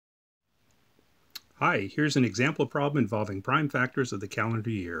Hi, here's an example problem involving prime factors of the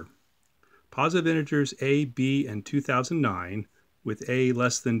calendar year. Positive integers a, b, and 2009 with a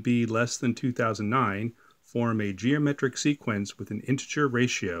less than b less than 2009 form a geometric sequence with an integer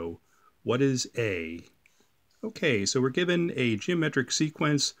ratio. What is a? Okay, so we're given a geometric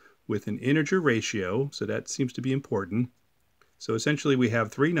sequence with an integer ratio, so that seems to be important. So essentially we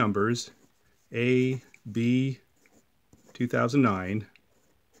have three numbers, a, b, 2009,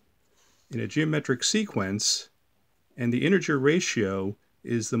 in a geometric sequence, and the integer ratio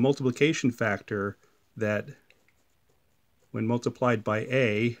is the multiplication factor that, when multiplied by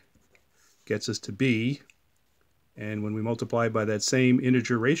a, gets us to b, and when we multiply by that same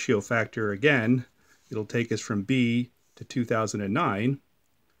integer ratio factor again, it'll take us from b to 2009,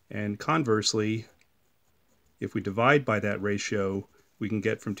 and conversely, if we divide by that ratio, we can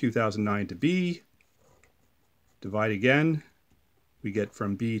get from 2009 to b, divide again, we get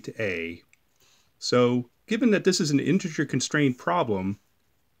from b to a. So given that this is an integer constrained problem,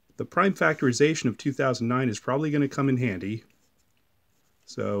 the prime factorization of 2009 is probably going to come in handy.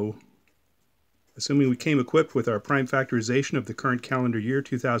 So assuming we came equipped with our prime factorization of the current calendar year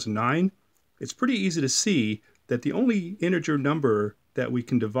 2009, it's pretty easy to see that the only integer number that we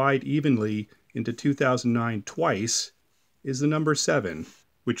can divide evenly into 2009 twice is the number 7,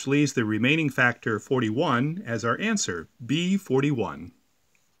 which leaves the remaining factor 41 as our answer, B41.